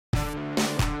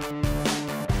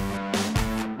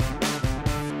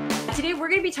Today, we're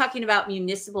going to be talking about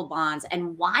municipal bonds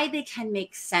and why they can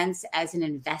make sense as an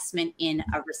investment in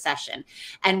a recession.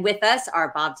 And with us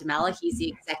are Bob DiMella. He's the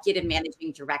Executive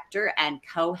Managing Director and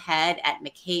Co-Head at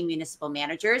MacKay Municipal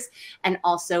Managers, and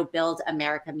also Build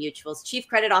America Mutual's Chief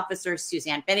Credit Officer,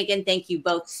 Suzanne Finnegan. Thank you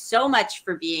both so much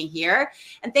for being here.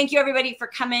 And thank you, everybody, for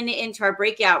coming into our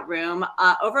breakout room.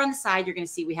 Over on the side, you're going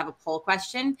to see we have a poll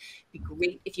question. It'd be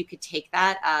great if you could take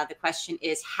that. The question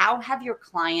is, how have your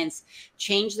clients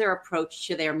changed their approach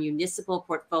to their municipal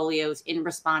portfolios in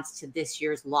response to this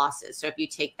year's losses? So if you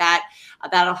take that,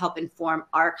 that'll help inform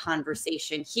our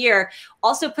conversation here.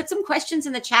 Also, put some questions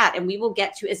in the chat and we will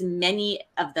get to as many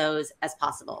of those as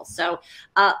possible. So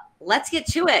let's get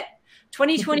to it.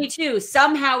 2022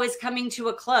 somehow is coming to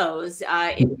a close.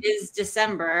 It is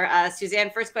December.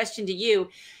 Suzanne, first question to you.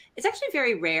 It's actually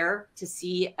very rare to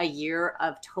see a year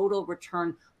of total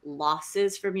return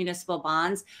losses for municipal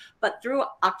bonds, but through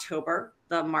October,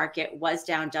 the market was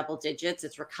down double digits.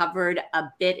 It's recovered a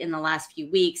bit in the last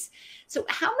few weeks. So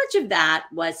how much of that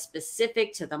was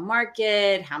specific to the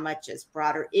market? How much is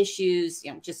broader issues,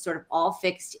 just sort of all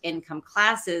fixed income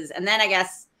classes? And then I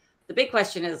guess the big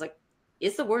question is like,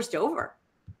 is the worst over?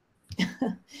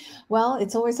 Well,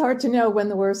 it's always hard to know when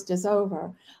the worst is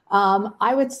over.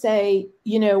 I would say,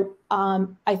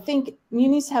 I think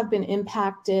munis have been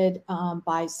impacted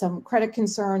by some credit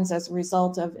concerns as a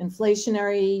result of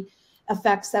inflationary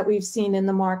effects that we've seen in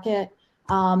the market.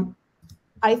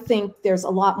 I think there's a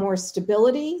lot more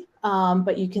stability,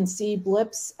 but you can see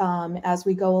blips as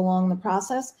we go along the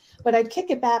process. But I'd kick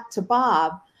it back to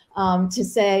Bob to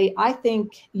say, I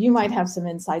think you might have some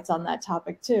insights on that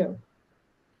topic too.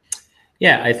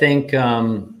 Yeah, I think,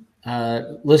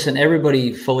 listen,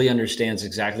 everybody fully understands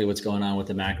exactly what's going on with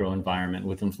the macro environment,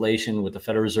 with inflation, with the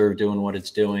Federal Reserve doing what it's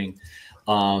doing.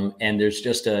 And there's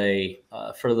just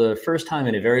for the first time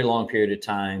in a very long period of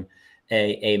time,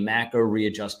 a macro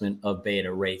readjustment of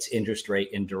beta rates, interest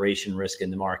rate and duration risk in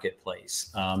the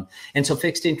marketplace. And so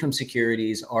fixed income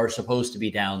securities are supposed to be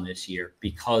down this year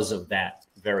because of that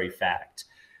very fact.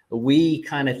 We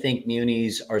kind of think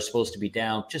munis are supposed to be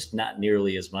down, just not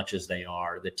nearly as much as they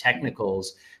are. The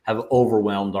technicals have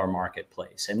overwhelmed our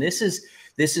marketplace. And this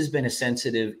has been a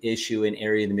sensitive issue in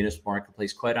area of the municipal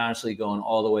marketplace, quite honestly, going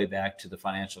all the way back to the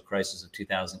financial crisis of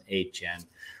 2008, Jen,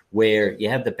 where you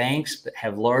have the banks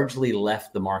have largely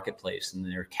left the marketplace and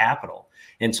their capital.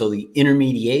 And so the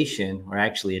intermediation, or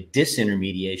actually a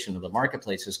disintermediation of the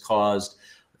marketplace, has caused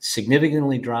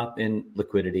significantly drop in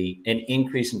liquidity, an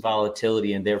increase in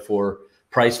volatility, and therefore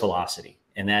price velocity.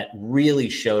 And that really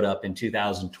showed up in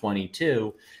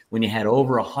 2022 when you had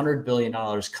over $100 billion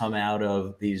come out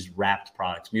of these wrapped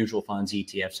products, mutual funds,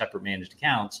 ETFs, separate managed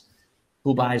accounts.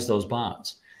 Who buys those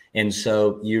bonds? And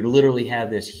so you literally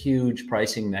have this huge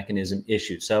pricing mechanism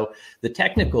issue. So the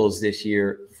technicals this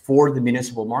year for the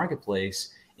municipal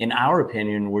marketplace, in our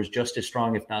opinion, was just as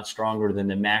strong, if not stronger, than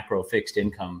the macro fixed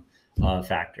income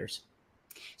factors.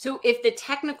 So if the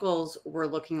technicals were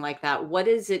looking like that, what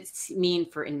does it mean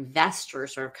for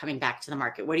investors sort of coming back to the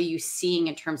market? What are you seeing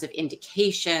in terms of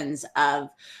indications of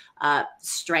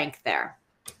strength there?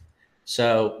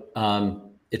 So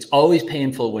it's always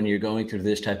painful when you're going through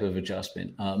this type of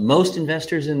adjustment. Most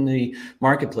investors in the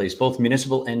marketplace, both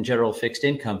municipal and general fixed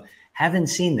income, haven't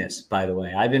seen this, by the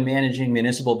way. I've been managing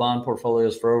municipal bond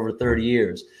portfolios for over 30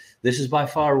 years. This is by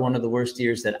far one of the worst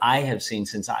years that I have seen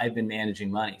since I've been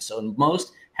managing money. So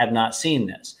most have not seen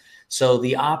this. So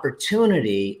the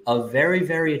opportunity of very,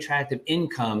 very attractive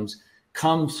incomes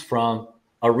comes from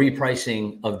a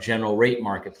repricing of general rate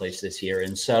marketplace this year.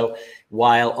 And so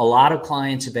while a lot of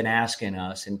clients have been asking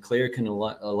us, and Claire can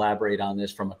elaborate on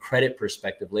this from a credit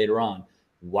perspective later on,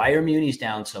 why are munis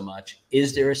down so much?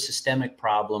 Is there a systemic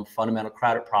problem, fundamental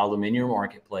credit problem in your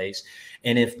marketplace?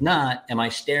 And if not, am I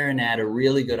staring at a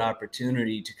really good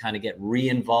opportunity to kind of get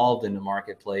re-involved in the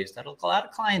marketplace that a lot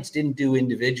of clients didn't do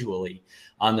individually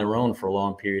on their own for a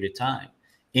long period of time?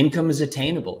 Income is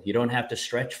attainable. You don't have to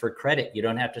stretch for credit. You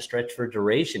don't have to stretch for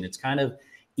duration. It's kind of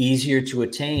easier to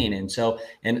attain.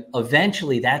 And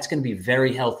eventually that's going to be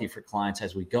very healthy for clients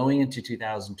as we going into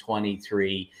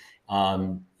 2023.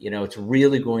 It's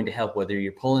really going to help whether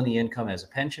you're pulling the income as a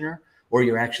pensioner or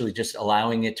you're actually just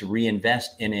allowing it to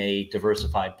reinvest in a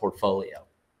diversified portfolio.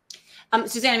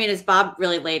 Suzanne, as Bob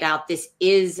really laid out, this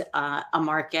is a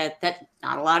market that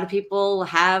not a lot of people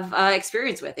have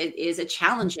experience with. It is a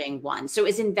challenging one. So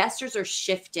as investors are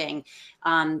shifting,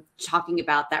 talking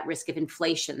about that risk of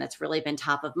inflation that's really been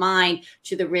top of mind,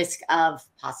 to the risk of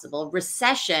possible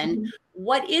recession,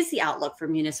 what is the outlook for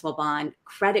municipal bond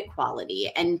credit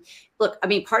quality? And look, I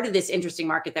mean, part of this interesting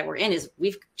market that we're in is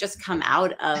we've just come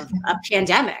out of a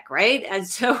pandemic, right? And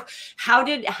so how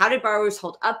did borrowers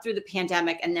hold up through the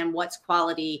pandemic? And then what's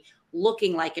quality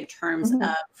looking like in terms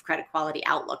of credit quality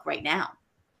outlook right now?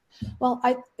 Well,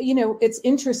 it's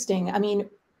interesting. I mean,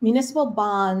 municipal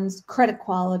bonds credit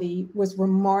quality was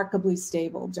remarkably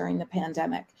stable during the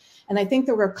pandemic. And I think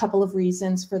there were a couple of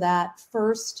reasons for that.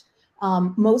 First,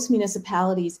 most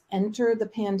municipalities entered the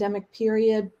pandemic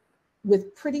period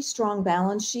with pretty strong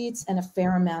balance sheets and a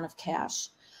fair amount of cash.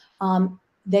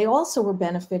 They also were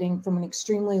benefiting from an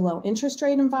extremely low interest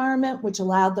rate environment, which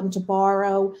allowed them to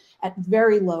borrow at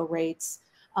very low rates.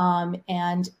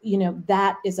 And,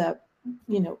 that is a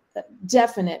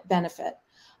definite benefit.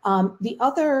 The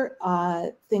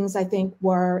other things I think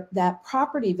were that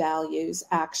property values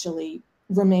actually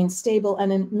remained stable,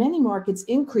 and in many markets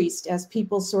increased as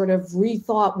people sort of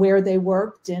rethought where they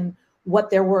worked and what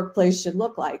their workplace should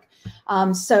look like.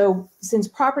 So since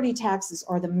property taxes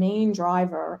are the main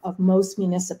driver of most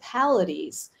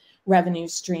municipalities' revenue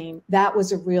stream, that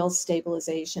was a real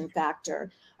stabilization factor.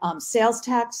 Sales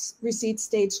tax receipts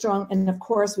stayed strong. And of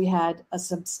course, we had a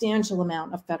substantial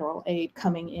amount of federal aid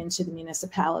coming into the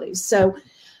municipalities. So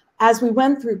as we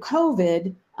went through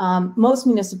COVID, most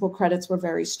municipal credits were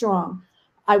very strong.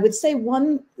 I would say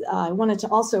I wanted to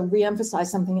also reemphasize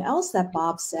something else that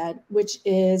Bob said, which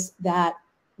is that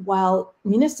while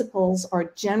municipals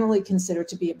are generally considered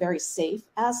to be a very safe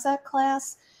asset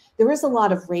class, there is a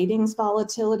lot of ratings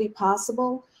volatility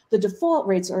possible. The default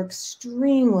rates are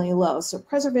extremely low, so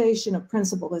preservation of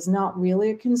principal is not really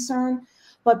a concern.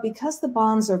 But because the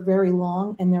bonds are very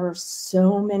long and there are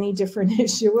so many different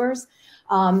issuers,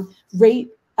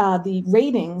 the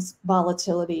ratings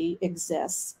volatility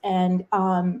exists, and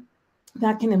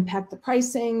that can impact the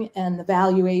pricing and the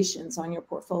valuations on your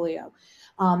portfolio.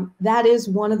 That is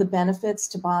one of the benefits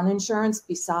to bond insurance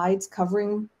besides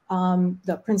covering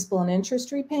the principal and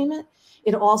interest repayment.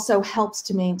 It also helps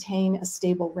to maintain a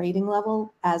stable rating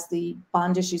level as the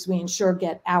bond issues we insure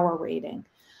get our rating.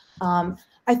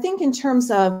 I think in terms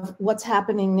of what's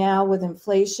happening now with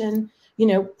inflation,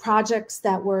 projects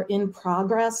that were in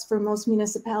progress for most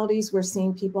municipalities, we're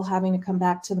seeing people having to come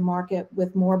back to the market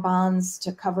with more bonds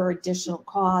to cover additional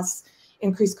costs,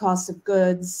 increased costs of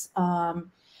goods,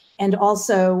 and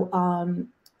also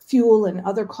fuel and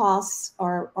other costs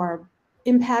are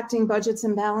impacting budgets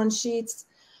and balance sheets.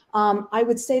 I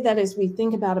would say that as we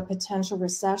think about a potential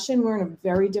recession, we're in a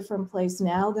very different place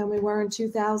now than we were in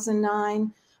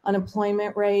 2009.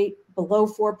 Unemployment rate below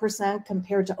 4%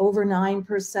 compared to over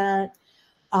 9%.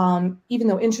 Even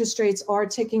though interest rates are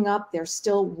ticking up, they're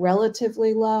still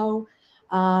relatively low.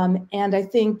 And I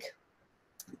think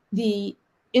the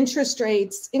interest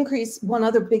rates increase. One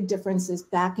other big difference is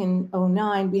back in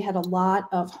 2009, we had a lot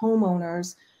of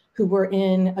homeowners who were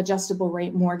in adjustable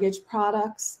rate mortgage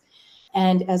products.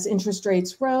 And as interest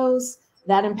rates rose,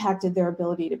 that impacted their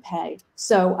ability to pay.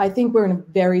 So I think we're in a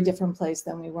very different place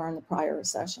than we were in the prior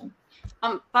recession.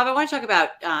 Bob, I want to talk about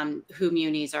who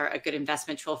munis are a good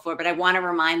investment tool for, but I want to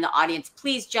remind the audience,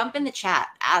 please jump in the chat,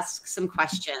 ask some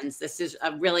questions. This is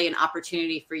really an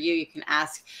opportunity for you. You can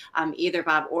ask either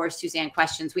Bob or Suzanne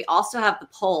questions. We also have the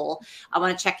poll. I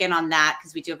want to check in on that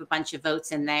because we do have a bunch of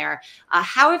votes in there.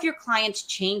 How have your clients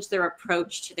changed their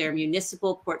approach to their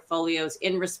municipal portfolios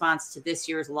in response to this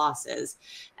year's losses?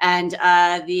 And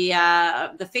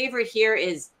the favorite here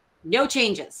is no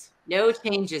changes. No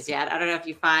changes yet. I don't know if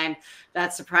you find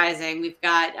that surprising. We've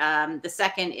got the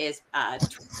second is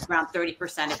around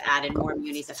 30% have added more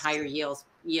munis at higher yields,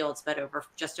 but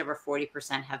just over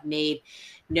 40% have made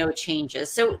no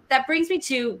changes. So that brings me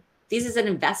to, these is an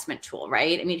investment tool,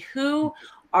 right? I mean, who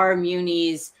are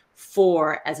munis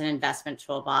for as an investment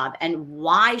tool, Bob? And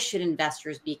why should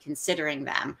investors be considering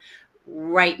them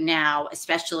right now,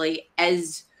 especially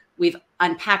as we've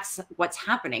unpacked what's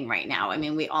happening right now? I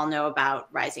mean, we all know about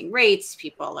rising rates.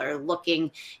 People are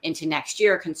looking into next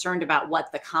year, concerned about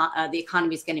what the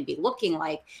economy is going to be looking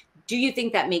like. Do you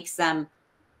think that makes them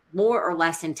more or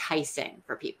less enticing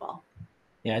for people?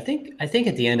 Yeah, I think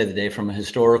at the end of the day, from a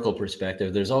historical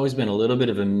perspective, there's always been a little bit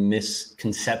of a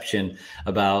misconception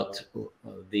about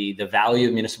the value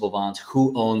of municipal bonds,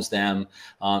 who owns them.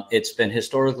 It's been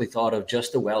historically thought of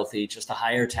just the wealthy, just the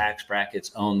higher tax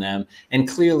brackets own them, and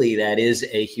clearly that is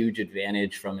a huge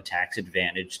advantage from a tax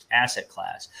advantaged asset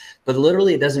class. But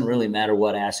literally, it doesn't really matter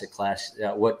what asset class,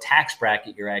 what tax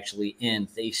bracket you're actually in.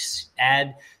 They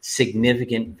add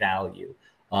significant value.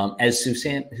 As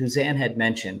Suzanne had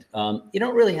mentioned, you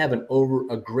don't really have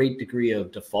a great degree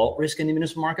of default risk in the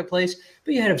municipal marketplace,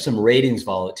 but you have some ratings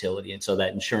volatility. And so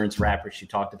that insurance wrapper she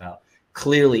talked about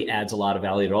clearly adds a lot of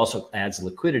value. It also adds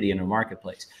liquidity in a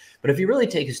marketplace. But if you really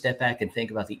take a step back and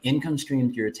think about the income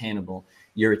streams you're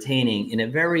attaining in a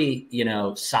very,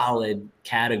 solid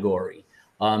category,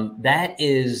 that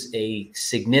is a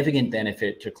significant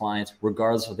benefit to clients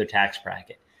regardless of their tax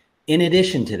bracket. In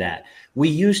addition to that, we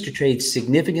used to trade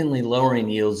significantly lowering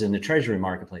yields in the Treasury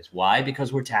marketplace. Why?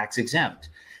 Because we're tax exempt.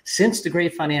 Since the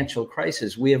great financial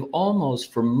crisis, we have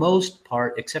almost, for most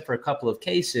part, except for a couple of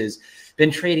cases,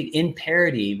 been trading in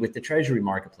parity with the Treasury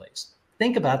marketplace.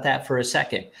 Think about that for a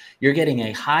second. You're getting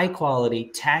a high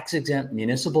quality tax exempt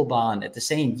municipal bond at the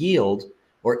same yield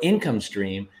or income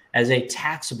stream as a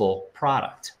taxable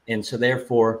product. And so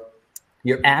therefore,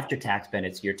 your after-tax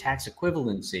benefits, your tax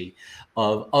equivalency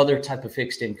of other type of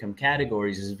fixed income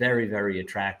categories is very, very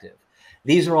attractive.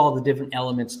 These are all the different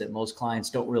elements that most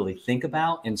clients don't really think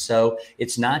about. And so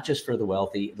it's not just for the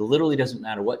wealthy. It literally doesn't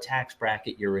matter what tax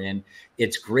bracket you're in.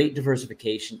 It's great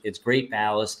diversification. It's great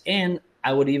ballast. And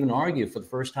I would even argue for the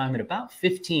first time in about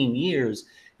 15 years,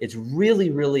 it's really,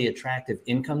 really attractive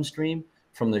income stream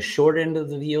from the short end of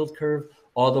the yield curve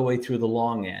all the way through the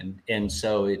long end. And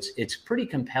so it's pretty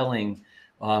compelling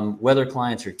whether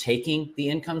clients are taking the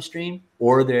income stream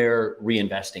or they're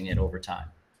reinvesting it over time.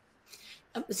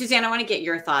 Suzanne, I want to get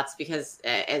your thoughts because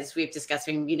as we've discussed,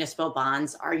 municipal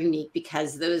bonds are unique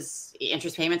because those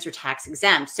interest payments are tax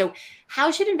exempt. So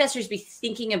how should investors be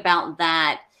thinking about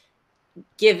that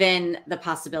given the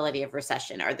possibility of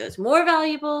recession? Are those more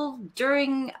valuable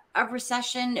during a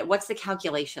recession? What's the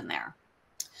calculation there?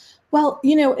 Well,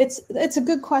 it's a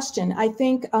good question. I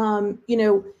think,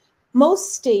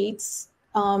 most states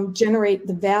generate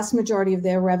the vast majority of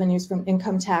their revenues from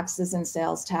income taxes and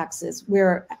sales taxes,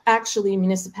 where actually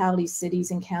municipalities,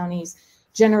 cities, and counties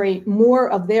generate more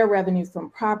of their revenue from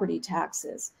property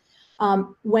taxes.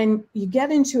 When you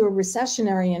get into a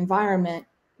recessionary environment,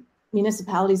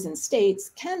 municipalities and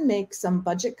states can make some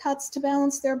budget cuts to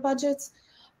balance their budgets.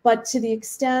 But to the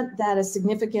extent that a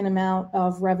significant amount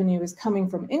of revenue is coming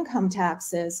from income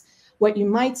taxes, what you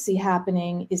might see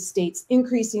happening is states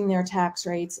increasing their tax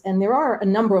rates. And there are a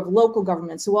number of local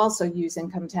governments who also use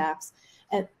income tax.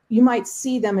 And you might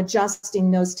see them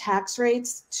adjusting those tax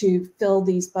rates to fill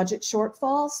these budget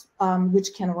shortfalls,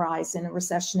 which can arise in a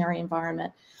recessionary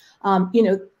environment.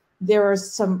 There are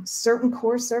some certain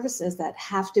core services that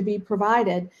have to be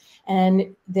provided,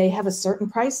 and they have a certain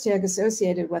price tag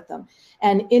associated with them.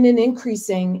 And in an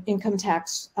increasing income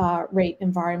tax rate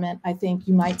environment, I think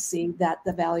you might see that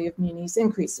the value of munis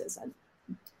increases. And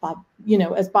Bob,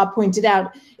 as Bob pointed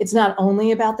out, it's not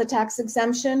only about the tax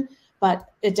exemption,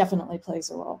 but it definitely plays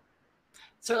a role.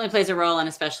 Certainly plays a role, and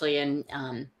especially in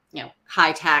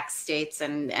high tax states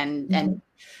and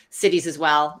cities as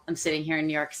well. I'm sitting here in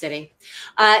New York City.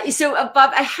 So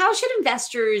Bob, how should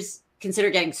investors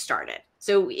consider getting started?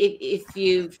 So if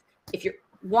you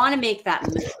want to make that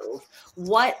move,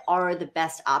 what are the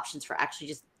best options for actually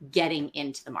just getting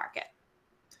into the market?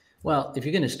 Well, if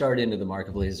you're going to start into the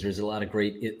marketplace, there's a lot of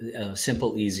great,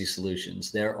 simple, easy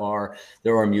solutions. There are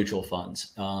mutual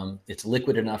funds. It's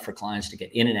liquid enough for clients to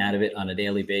get in and out of it on a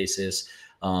daily basis.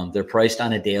 They're priced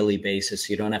on a daily basis,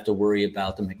 so you don't have to worry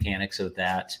about the mechanics of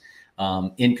that.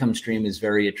 Income stream is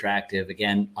very attractive.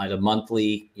 Again, either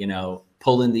monthly,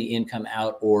 pulling the income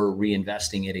out or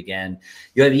reinvesting it again.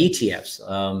 You have ETFs.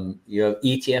 You have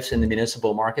ETFs in the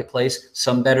municipal marketplace,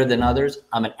 some better than others.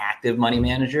 I'm an active money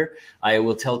manager. I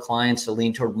will tell clients to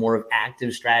lean toward more of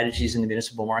active strategies in the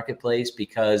municipal marketplace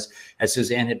because, as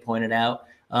Suzanne had pointed out,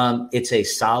 it's a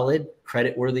solid,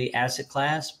 credit-worthy asset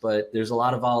class, but there's a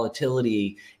lot of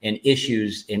volatility and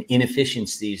issues and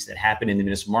inefficiencies that happen in the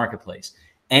municipal marketplace.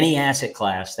 Any asset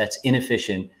class that's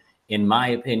inefficient, in my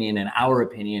opinion and our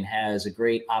opinion, has a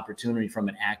great opportunity from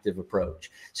an active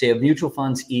approach. So you have mutual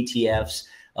funds, ETFs,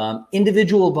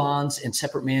 individual bonds, and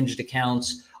separate managed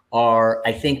accounts are,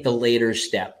 I think, the later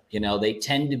step. They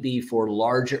tend to be for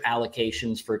larger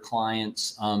allocations for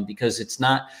clients because it's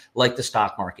not like the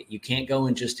stock market. You can't go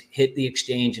and just hit the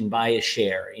exchange and buy a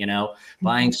share,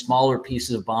 buying smaller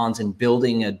pieces of bonds and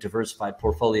building a diversified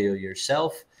portfolio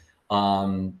yourself.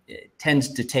 it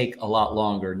tends to take a lot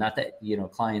longer. Not that,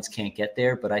 clients can't get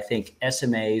there, but I think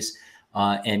SMAs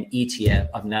and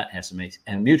ETF, not SMAs,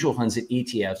 and mutual funds and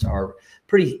ETFs are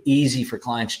pretty easy for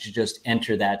clients to just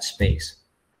enter that space.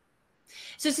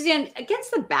 So Suzanne,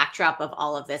 against the backdrop of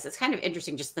all of this, it's kind of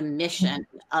interesting, just the mission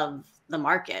of the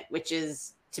market, which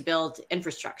is to build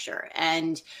infrastructure.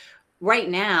 And right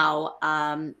now,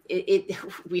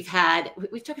 we've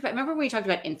talked about, remember when we talked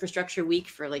about infrastructure week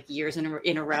for like years in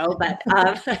a row, but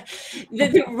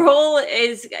the role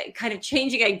is kind of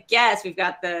changing, I guess. We've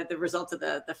got the results of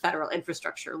the federal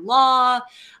infrastructure law.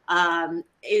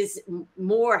 Is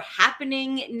more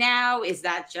happening now? Is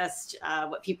that just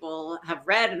what people have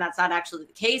read and that's not actually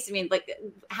the case? I mean, like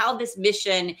how this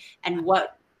mission and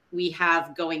what we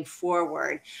have going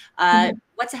forward,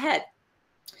 what's ahead?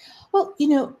 Well,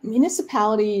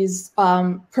 municipalities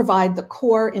provide the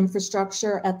core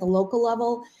infrastructure at the local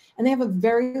level, and they have a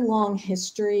very long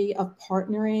history of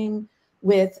partnering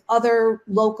with other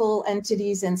local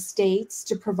entities and states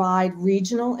to provide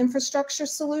regional infrastructure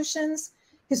solutions.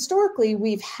 Historically,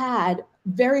 we've had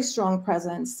very strong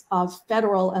presence of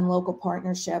federal and local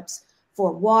partnerships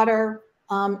for water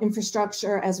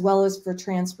infrastructure as well as for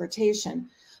transportation.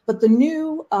 But the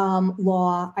new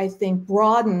law, I think,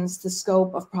 broadens the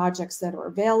scope of projects that are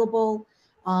available,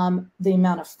 the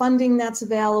amount of funding that's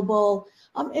available.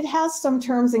 It has some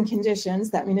terms and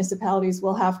conditions that municipalities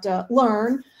will have to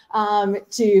learn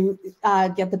to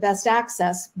get the best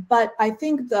access. But I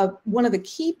think one of the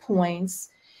key points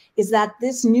is that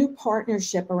this new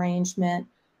partnership arrangement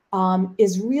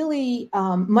is really,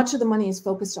 much of the money is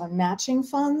focused on matching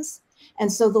funds.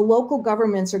 And so the local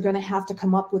governments are going to have to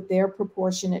come up with their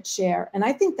proportionate share. And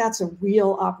I think that's a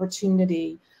real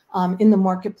opportunity in the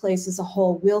marketplace as a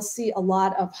whole. We'll see a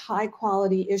lot of high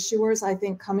quality issuers, I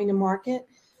think, coming to market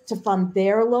to fund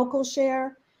their local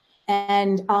share.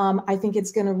 And I think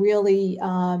it's going to really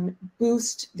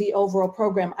boost the overall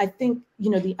program. I think,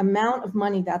 the amount of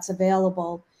money that's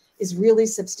available is really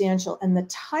substantial. And the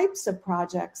types of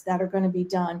projects that are going to be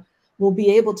done will be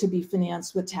able to be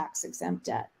financed with tax exempt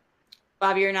debt.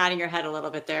 Bob, you're nodding your head a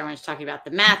little bit there when you're talking about the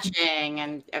matching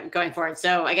and going forward.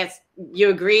 So I guess you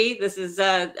agree this is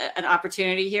an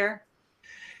opportunity here?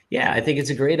 Yeah, I think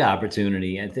it's a great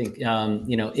opportunity. I think,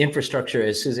 infrastructure,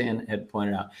 as Suzanne had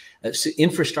pointed out,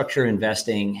 infrastructure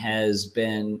investing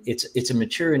it's a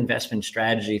mature investment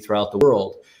strategy throughout the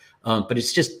world, but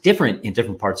it's just different in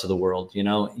different parts of the world.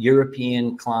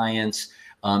 European clients,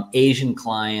 Asian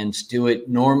clients do it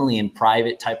normally in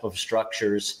private type of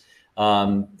structures.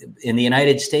 In the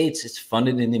United States, it's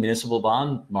funded in the municipal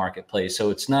bond marketplace.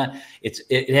 So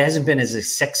it hasn't been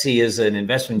as sexy as an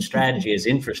investment strategy as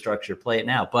infrastructure play it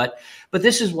now. But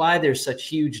this is why there's such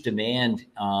huge demand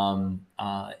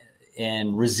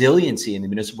and resiliency in the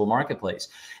municipal marketplace.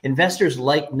 Investors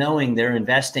like knowing they're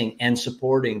investing and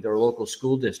supporting their local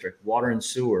school district, water and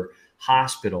sewer,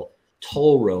 hospital,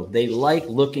 toll road. They like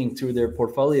looking through their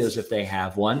portfolios if they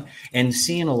have one and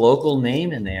seeing a local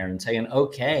name in there and saying,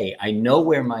 okay, I know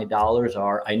where my dollars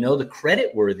are. I know the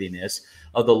credit worthiness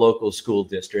of the local school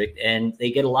district, and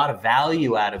they get a lot of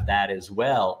value out of that as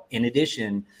well, in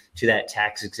addition to that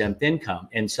tax exempt income.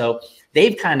 And so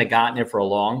they've kind of gotten it for a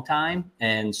long time.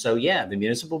 And so, yeah, the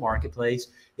municipal marketplace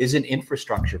is an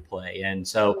infrastructure play. And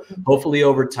so hopefully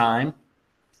over time,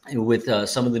 with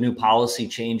some of the new policy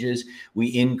changes, we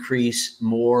increase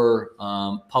more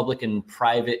public and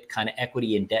private kind of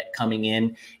equity and debt coming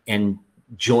in and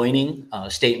joining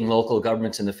state and local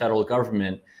governments and the federal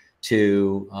government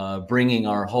to bringing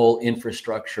our whole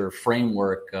infrastructure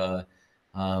framework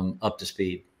up to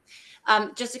speed.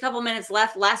 Just a couple minutes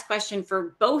left. Last question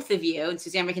for both of you. And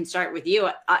Suzanne, we can start with you.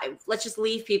 Let's just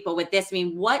leave people with this. I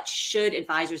mean, what should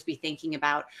advisors be thinking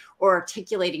about or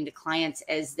articulating to clients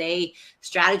as they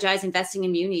strategize investing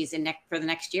in munis for the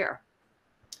next year?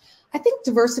 I think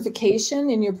diversification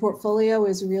in your portfolio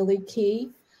is really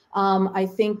key. I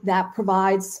think that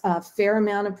provides a fair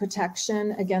amount of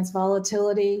protection against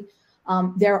volatility.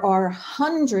 There are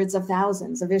hundreds of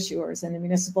thousands of issuers in the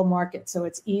municipal market, so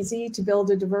it's easy to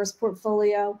build a diverse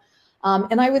portfolio.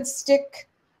 And I would stick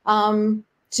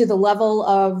to the level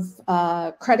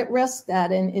of credit risk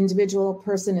that an individual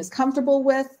person is comfortable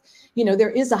with. There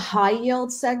is a high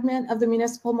yield segment of the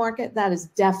municipal market that is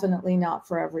definitely not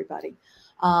for everybody.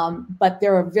 But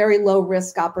there are very low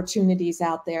risk opportunities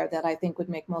out there that I think would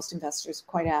make most investors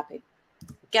quite happy.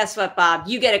 guess what, Bob?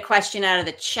 You get a question out of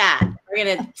the chat. We're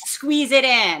going to squeeze it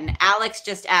in. Alex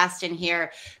just asked in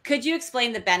here, could you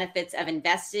explain the benefits of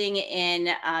investing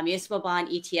in municipal bond,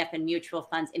 ETF, and mutual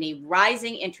funds in a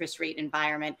rising interest rate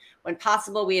environment? When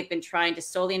possible, we have been trying to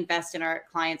solely invest in our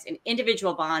clients in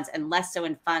individual bonds and less so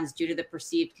in funds due to the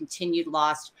perceived continued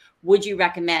loss. Would you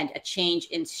recommend a change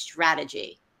in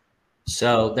strategy?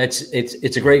 So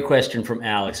it's a great question from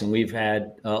Alex, and we've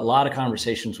had a lot of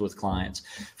conversations with clients.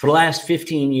 For the last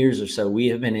 15 years or so, we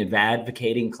have been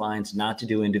advocating clients not to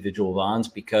do individual bonds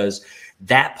because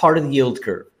that part of the yield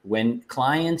curve, when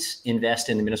clients invest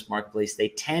in the municipal marketplace, they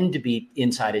tend to be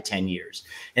inside of 10 years.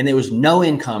 And there was no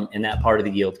income in that part of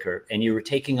the yield curve. And you were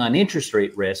taking on interest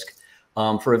rate risk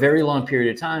for a very long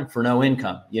period of time for no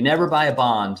income. You never buy a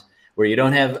bond where you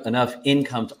don't have enough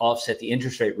income to offset the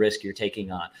interest rate risk you're taking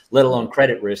on, let alone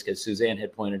credit risk, as Suzanne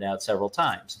had pointed out several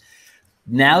times.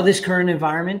 Now this current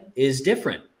environment is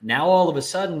different. Now all of a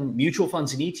sudden, mutual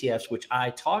funds and ETFs, which I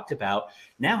talked about,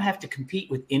 now have to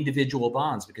compete with individual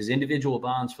bonds because individual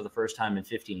bonds for the first time in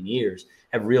 15 years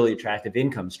have really attractive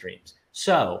income streams.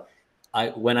 So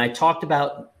when I talked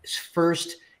about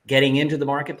first getting into the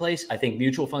marketplace, I think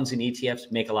mutual funds and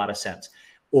ETFs make a lot of sense.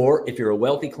 Or if you're a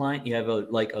wealthy client, you have a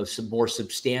more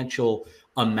substantial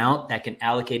amount that can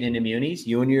allocate into munis,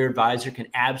 you and your advisor can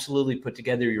absolutely put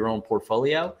together your own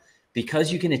portfolio because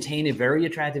you can attain a very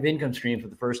attractive income stream for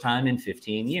the first time in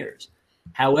 15 years.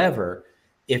 However,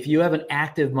 if you have an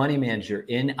active money manager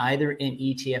in either an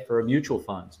ETF or a mutual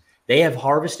funds, they have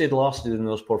harvested losses in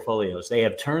those portfolios. They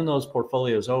have turned those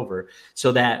portfolios over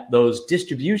so that those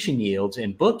distribution yields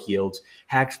and book yields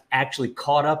have actually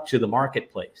caught up to the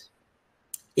marketplace.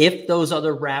 If those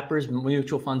other wrappers,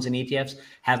 mutual funds and ETFs,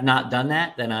 have not done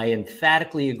that, then I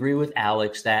emphatically agree with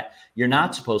Alex that you're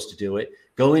not supposed to do it.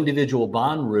 Go individual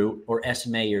bond route or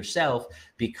SMA yourself,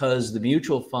 because the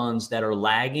mutual funds that are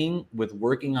lagging with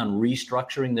working on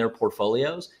restructuring their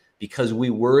portfolios, because we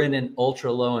were in an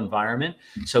ultra low environment.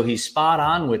 So he's spot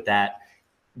on with that.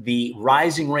 The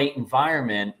rising rate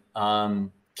environment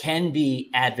can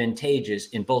be advantageous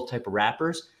in both type of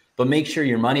wrappers, but make sure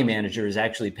your money manager is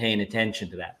actually paying attention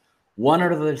to that. One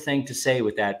other thing to say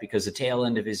with that, because the tail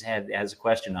end of his head has a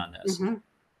question on this. Mm-hmm.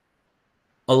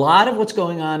 A lot of what's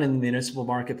going on in the municipal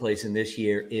marketplace in this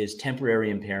year is temporary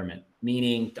impairment,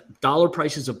 meaning dollar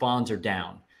prices of bonds are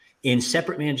down in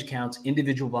separate managed accounts,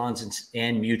 individual bonds,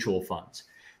 and mutual funds.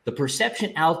 The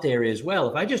perception out there is, well,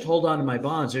 if I just hold on to my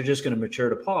bonds, they're just going to mature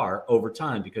to par over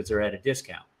time because they're at a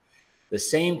discount. The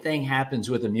same thing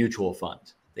happens with a mutual fund.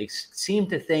 They seem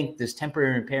to think this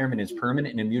temporary impairment is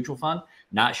permanent in a mutual fund.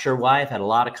 Not sure why. I've had a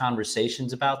lot of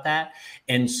conversations about that.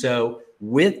 And so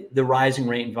with the rising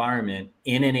rate environment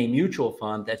in a mutual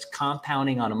fund that's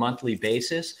compounding on a monthly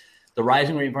basis, the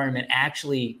rising rate environment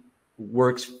actually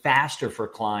works faster for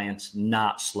clients,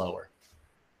 not slower.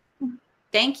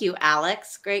 Thank you,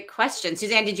 Alex. Great question.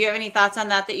 Suzanne, did you have any thoughts on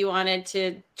that you wanted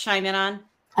to chime in on?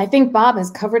 I think Bob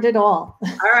has covered it all.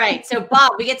 All right. So,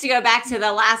 Bob, we get to go back to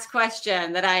the last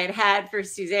question that I had for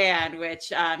Suzanne,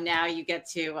 which now you get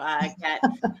to get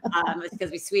because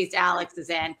we squeezed Alex's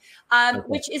in,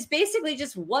 which is basically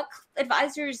just what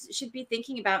advisors should be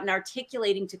thinking about and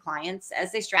articulating to clients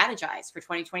as they strategize for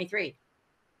 2023.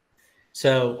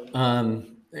 So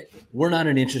we're not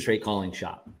an interest rate calling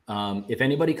shop. If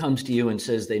anybody comes to you and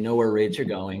says they know where rates are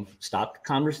going, stop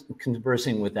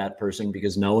conversing with that person,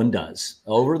 because no one does.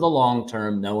 Over the long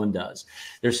term, no one does.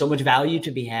 There's so much value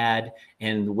to be had,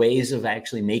 and ways of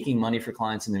actually making money for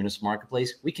clients in the municipal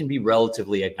marketplace, we can be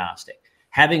relatively agnostic.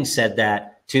 Having said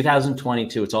that,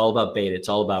 2022, it's all about beta. It's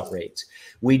all about rates.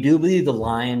 We do believe the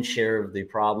lion's share of the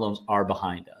problems are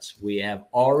behind us. We have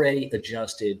already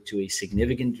adjusted to a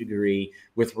significant degree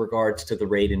with regards to the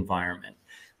rate environment.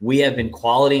 We have been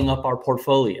qualitying up our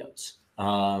portfolios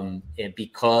and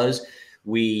because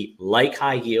we like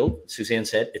high yield. Suzanne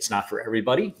said it's not for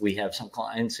everybody. We have some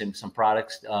clients and some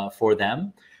products for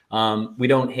them. We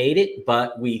don't hate it,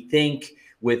 but we think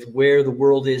with where the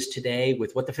world is today,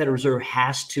 with what the Federal Reserve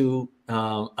has to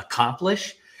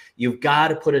accomplish, you've got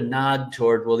to put a nod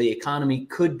toward, well, the economy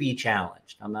could be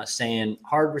challenged. I'm not saying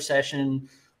hard recession,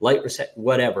 light recession,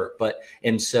 whatever.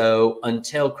 And so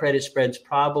until credit spreads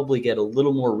probably get a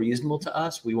little more reasonable to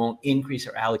us, we won't increase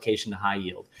our allocation to high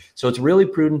yield. So it's really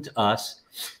prudent to us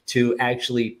to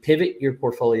actually pivot your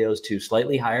portfolios to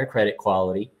slightly higher credit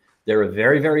quality. They're a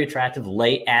very, very attractive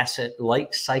late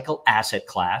cycle asset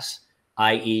class,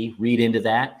 i.e. read into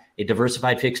that, a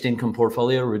diversified fixed income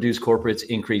portfolio, reduce corporates,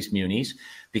 increase munis,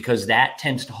 because that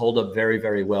tends to hold up very,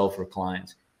 very well for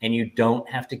clients. And you don't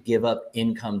have to give up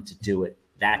income to do it.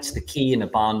 That's the key in a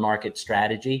bond market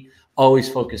strategy. Always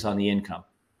focus on the income.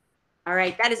 All All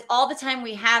right. That is all the time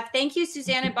we have. Thank you,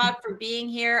 Suzanne and Bob, for being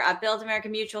here. Build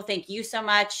American Mutual, thank you so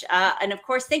much. And of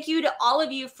course, thank you to all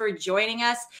of you for joining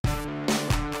us.